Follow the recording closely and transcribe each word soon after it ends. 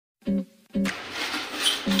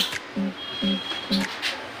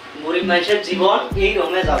গরিব মানুষের জীবন এই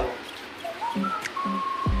রমে যাব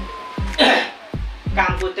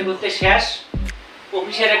কাম করতে করতে শেষ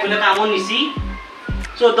অফিসের একলে কামও নিছি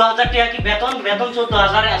 14,000 টাকা কি বেতন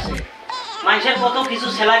 14,000 আছে মানুষের কত কিছু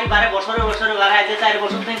স্যালারি বাড়ে বছরে বছরে বাড়ে আজ 4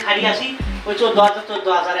 বছর থেকে খাড়ি আসি ওই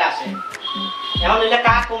 14,000 আছে এখন এলে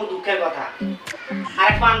কার কোন দুঃখের কথা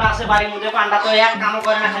আরেক পান্ডা আছে বাড়ির মধ্যে পান্ডা তো এক কামও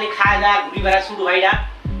করে না খালি খায় দায় ঘুরি বেড়ায় ছোট ভাইরা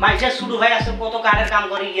মানুষের ছোট ভাই আছে কত কারের কাম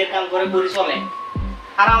করে ইয়ের কাম করে করি চলে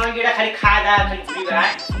আর আমার গিয়ে খালি খায় দায় খালি ঘুরি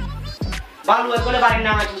বেড়ায় বালু একলে বাড়ির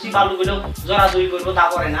নামে খুশি বালু গুলো জড়াজড়ি করবো তা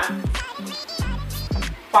করে না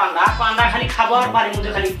পান্ডা পান্ডা খালি খাবো আর বাড়ির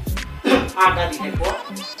মধ্যে খালি আড্ডা দিয়ে থাকবো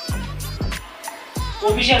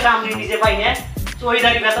অফিসের কাম নিজে পাই না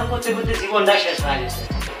চৌধুরী বেতন করতে করতে জীবনটা শেষ হয়ে গেছে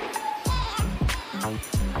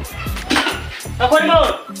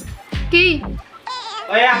কি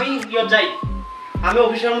ওই আমি ইয়ত যাই আমি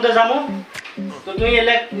অফিসের মধ্যে যাবো তো তুই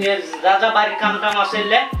এলে যা যা বাড়ির কাম টাম আছে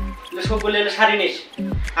এলে সবগুলো এলে সারি নিস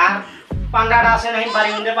আর পান্ডাটা আছে নাই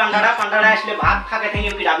বাড়ির মধ্যে পান্ডাটা আসলে ভাত ফাঁকে থেকে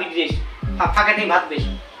ডাবি দিস ফাঁকে থেকে ভাত বেশ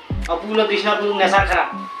পুগুলো দিস না পুরো নেশার খারাপ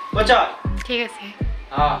বুঝছ ঠিক আছে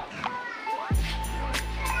হ্যাঁ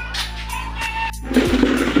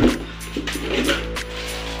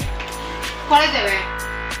পরে যাবে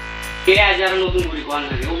কে আজ আর নতুন করে কোন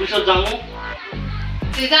লাগে অফিসত যামু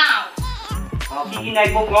তুই যাও কি কি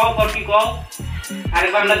নাইবো কও পর কি কও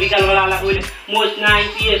আরেকবার না বিকাল বেলা আলা কইলে মোস নাই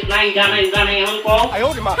পিএস নাই জানাই এখন কও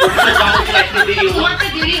আয়োরে মা যামু কি লাগতে দেরি হবে তোমার তো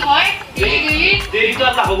দেরি হয় দেরি তো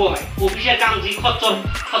আল্লাহ হবো ভাই অফিসের কাম জি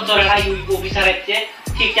খচ্চর রাই ওই অফিসার আছে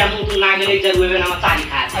ঠিক তেমন তো না গেলে যা রইবে না আমার চারি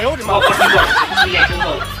খায় আয়োরে মা কি কও কি লাগতে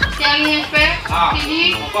কও তেল নিয়ে আসবে চিনি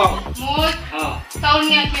মুদ চাউল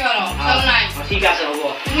নিয়ে আসিও আর চাউল নাই ঠিক আছে হবো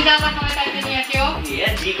তুমি যা যা খাবে তাই নিয়ে আসিও এ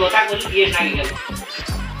জি কথা বলি দিয়ে নাকি গেল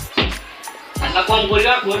আল্লাহ কোন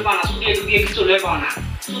বলিবা কই পানা সুতি একটু দিয়ে চলে পাও না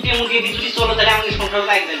সুতি মুদি দিয়ে যদি চলো তাহলে আমি সংসার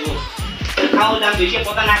লাগ দেব খাও দাম বেশি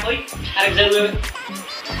কথা না কই আরেক জায়গায়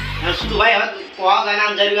আর শুধু ভাই কোয়া যায় না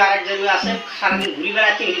জায়গায় আরেক জায়গায় আছে সারাদিন ঘুরি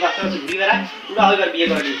বেড়াচ্ছে এই বাচ্চা আছে ঘুরি বেড়া পুরা হইবার বিয়ে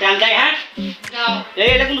করে দিই টান যাই হ্যাঁ যাও এই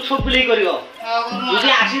এটা কিন্তু সব গুলোই করিও যদি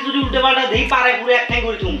আসি যদি উল্টে পাল্টা দেই পারে পুরো একটাই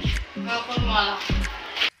করি তুমি কোন মালা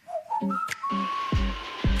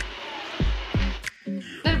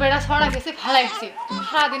বেড়া ছড়া গেছে ফালাইছে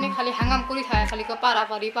সারাদিনে খালি হাঙ্গাম করি খায় খালি পারা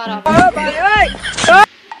পারি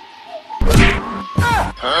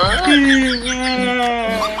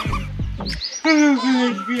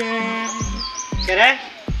কেরে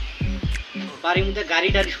বাড়ির মধ্যে গাড়ি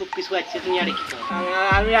টাড়ি সব কিছু আছে তুমি আরে কি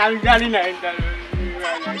আমি জানি না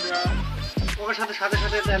ওর সাথে সাথে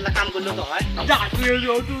সাথে কাম করলে তো হয় যা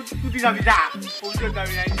তুই যাবি যা পৌঁছে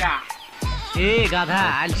যাবি না যা এ গাধা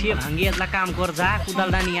আলছি ভাঙ্গি এতলা কাম কর যা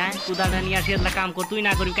কুদালটা নিয়ে আসি এতলা কাম কর তুই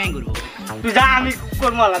না করি কাই করবো তুই যা আমি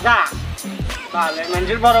করবো না যা তাহলে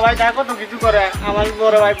মানুষের বড় ভাই যা কত কিছু করে আমার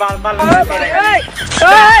বড় ভাই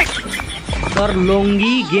তোর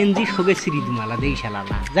লঙ্গি গেঞ্জি সবে সিঁড়ি দুমালা দেই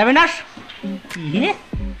শালালা যাবে না ইয়ে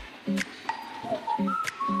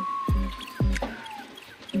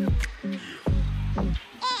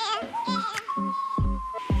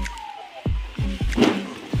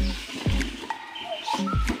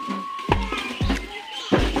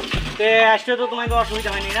আসতে তো তোমাকে অসুবিধা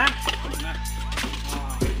হয়নি না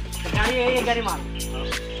গাড়ি এই গাড়ি মাল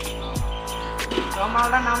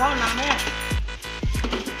মালটা নামাও নামে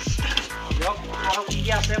আরো কি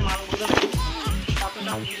আছে মালগুলো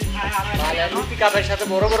পিকাপের সাথে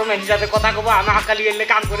বড় বড় মেয়ের সাথে কথা কব আমি আকালি এলে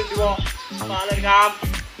কাম করে দিব পালের কাম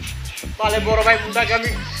পালে বড় ভাই মুন্ডাকে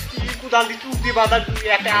আমি কুদাল দিয়ে চুপ দিয়ে বাধা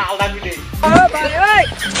একটা আলাদা মিলে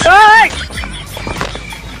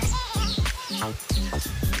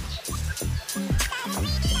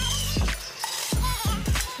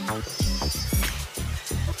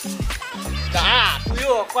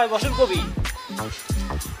তুইও কয় বছর কবি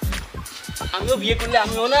আমিও বিয়ে করলে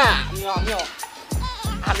আমিও না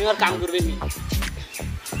আমিও আর কাম করবে নি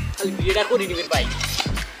খালি বিয়েটা করি নিবে ভাই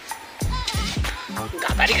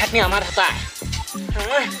গাতারি খাটনি আমার হাতা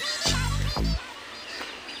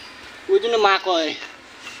ওই জন্য মা কয়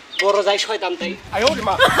বড় যাই শয়তান তাই আরো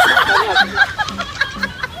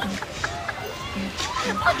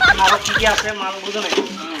কি আছে মাল বুঝো নাই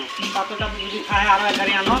কতটা বুঝি খায় আরো এক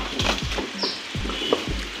গাড়ি আনো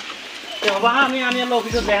আমি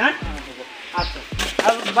অফিসে যাই হ্যাঁ আচ্ছা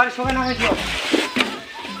আর বাড়ির সবাই নামে দিও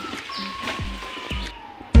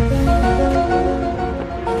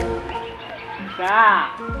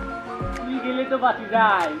তুই গেলে তো বাঁচি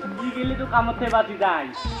যায় তুই গেলে তো কামতে বাঁচি যায়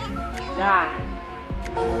যা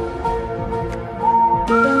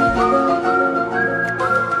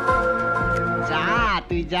যা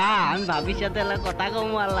তুই যা আমি ভাবির সাথে কথা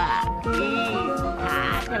কমালা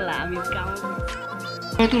আমি কাম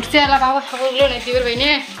তুলছে এলা বাবা ছাগলগুলো নেই দিবের ভাই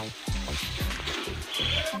নে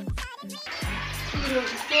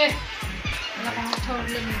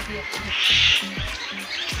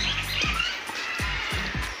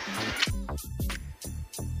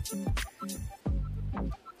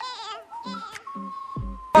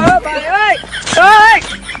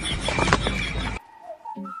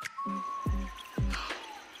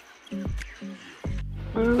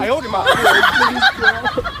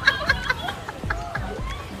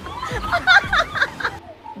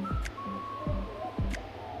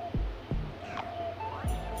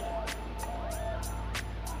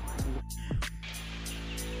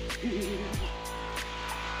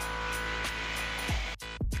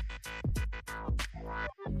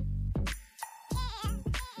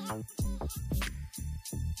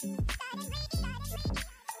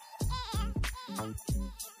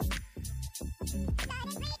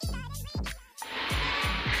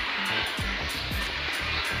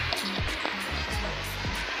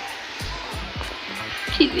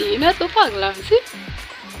না তো পাগলা আছে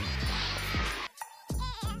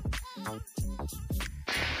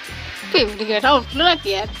পেমেন্ট গেটা উঠলো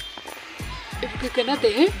নাকি আর একটু কেনা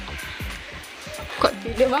দে কত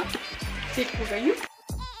দেবা একটু গাইও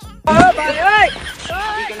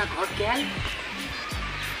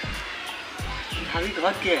ভাবি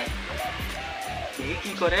ঘর কে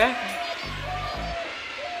কি করে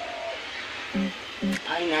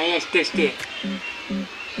ভাই নাই আসতে আসতে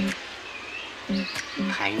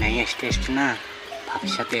ভাই নাই আসতে আসতে না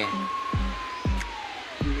ভাবির সাথে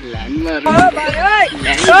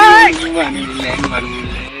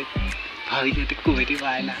ভাবি যাতে কমেডি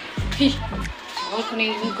পায় না ওখানে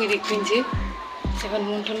মুখে দেখবেন যে সেখানে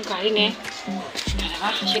মন টন গাড়ি নেয়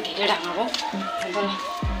হাসি ঢেলে ডাঙাবো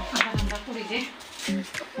আমরা করি যে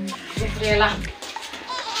ঘুরে এলাম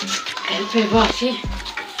ফেলবো আসি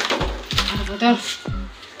আর বোধন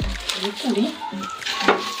করি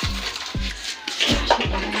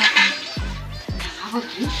ডাঙাবো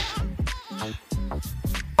কি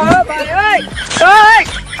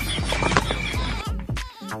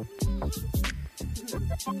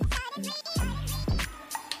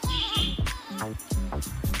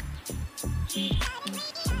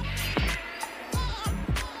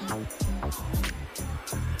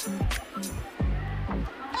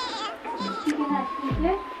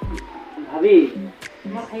ভাবি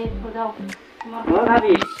তোমার ভাই দাও তোমার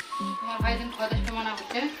ভাবি ভাই দিন কথা মানা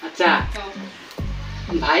করছে আচ্ছা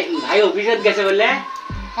ভাই ভাই অফিসে গেছে বলে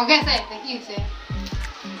ওকে আছে কি হইছে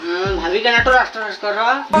ভাবি কেন তো রাস্তা করো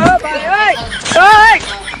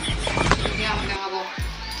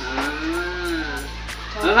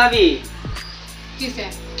ভাবি কি হইছে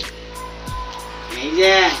এই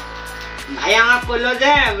যে ভাই আমার কইলো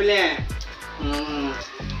যে বলে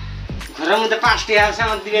ঘরের মধ্যে 5টি আছে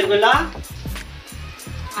আমার দিবের কইলো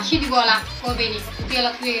আসি দিব আলা কবে নি তুই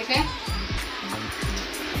আলা তুই গেছে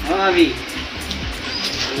ভাবি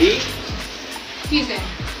ভাবি কি হইছে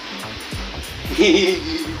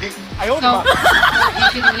আয়ো মা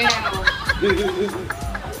এসে দিলে না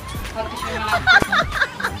কত সময়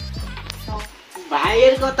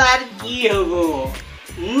ভাইয়ের কথা আর কি হবো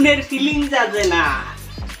মনের ফিলিংস আছে না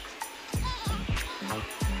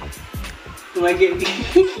তোমাকে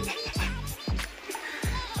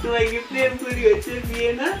প্রেম করি হচ্ছে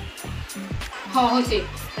বিয়ে না হ্যাঁ হইছে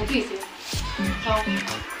কি হইছে চাও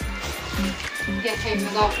দেখে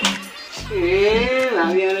দাও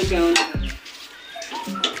ভাবি আমরা কেমন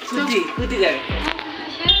কুতি যাবে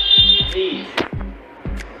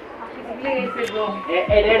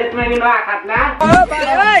এটা তুমি নয়া খাত না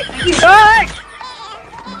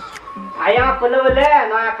ভাই আমার করলে বলে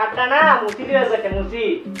নয়া খাতটা না মুসি দিয়ে গেছে মুসি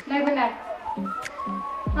লাগবে না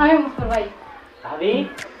আমি মুস্কর ভাই ভাবি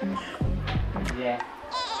যে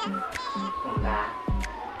কোনটা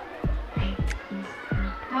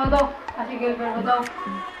দাও দাও আসি গেল করবো দাও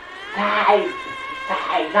তাই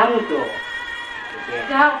তাই জানো তো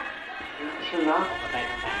যাও শোনো কোথায়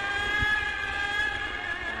কোথায়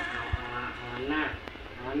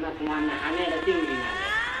আমার না তোমার না হানে এটা চিংড়ি না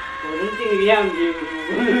করুন চিংড়ি আমি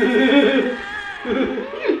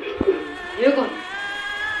ये कौन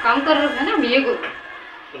काम कर रहे हैं ना मैं ये कौन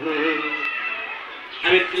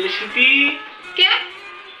আমি তুলসী क्या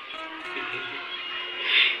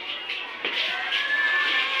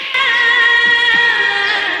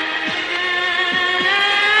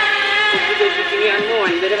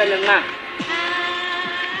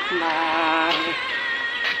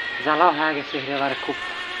জ্বালা হয়ে গেছে এবারে খুব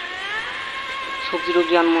সবজি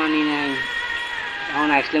টবজি আনবো আনি নাই এখন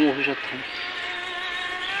আসলাম অফিসত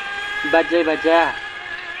বাজাই বাজা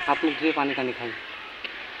হাত মুখ ধুয়ে পানি টানি খাই।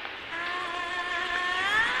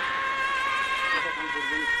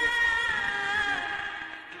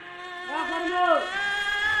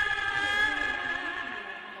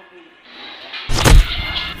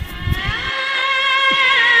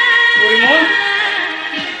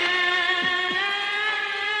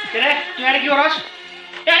 কি করস?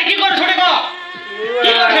 কি করছ ছোটে গো?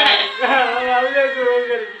 কি করছ?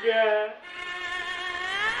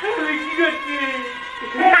 আমি কি করছি?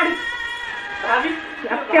 আমি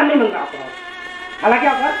কেমন লঙ্কা হালাকি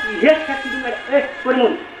আপনার ইয়ে খাচ্ছি তুমি এ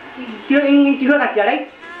পরিমন কি হয়ে রাখছি আরে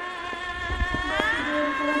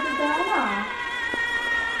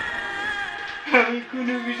আমি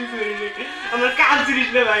কোনো কিছু করিনি। আমার কান ছিড়িস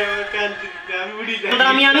না ভাই, আমার কান ছিড়িস না, আমি উড়ি যাই।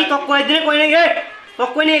 আমি তো কয়েকদিনে কই নাই গে তো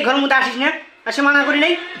কই নাই ঘরের মধ্যে আসিস না আসে মানা করি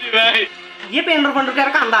নাই ভাই গিয়ে পেন্ডর ফন্ডর কে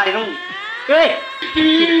আর কান্দা এরকম এ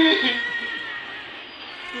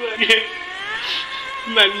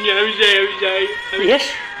মামি আমি যাই ইয়েস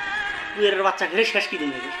তুই এর বাচ্চা ঘরে শেষ কি দিন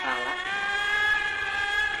শালা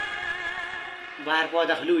বাইরে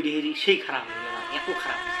পয়দা হলে উড়ে হেরি সেই খারাপ হয়ে গেল এত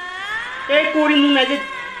খারাপ এই করি মুখ নাই যে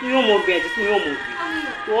তুইও মরবি আজ তুইও মরবি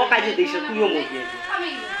তো কাজে দিস তুইও মরবি আজ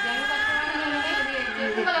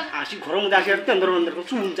আসি ঘরের মধ্যে আসি আর তেন্দর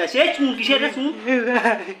চুন চাইছে এই চুন কিসের রে চুন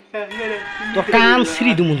তোর কান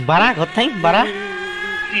শ্রী দুমুন বাড়া ঘর থাই বাড়া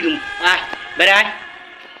শ্রী দুম আয় বেড়ে আয়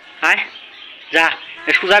আয় যা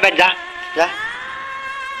সোজা বের যা যা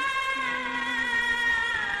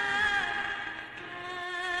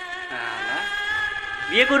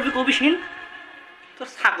বিয়ে করবি কবি সিন তোর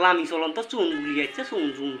ছাগলামি চলন তোর চুন গুলি যাচ্ছে চুন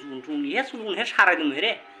চুন চুন চুন ইয়ে চুন হে সারাই দিন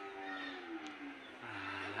হেরে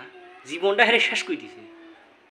জীবনটা হেরে শেষ করে দিছে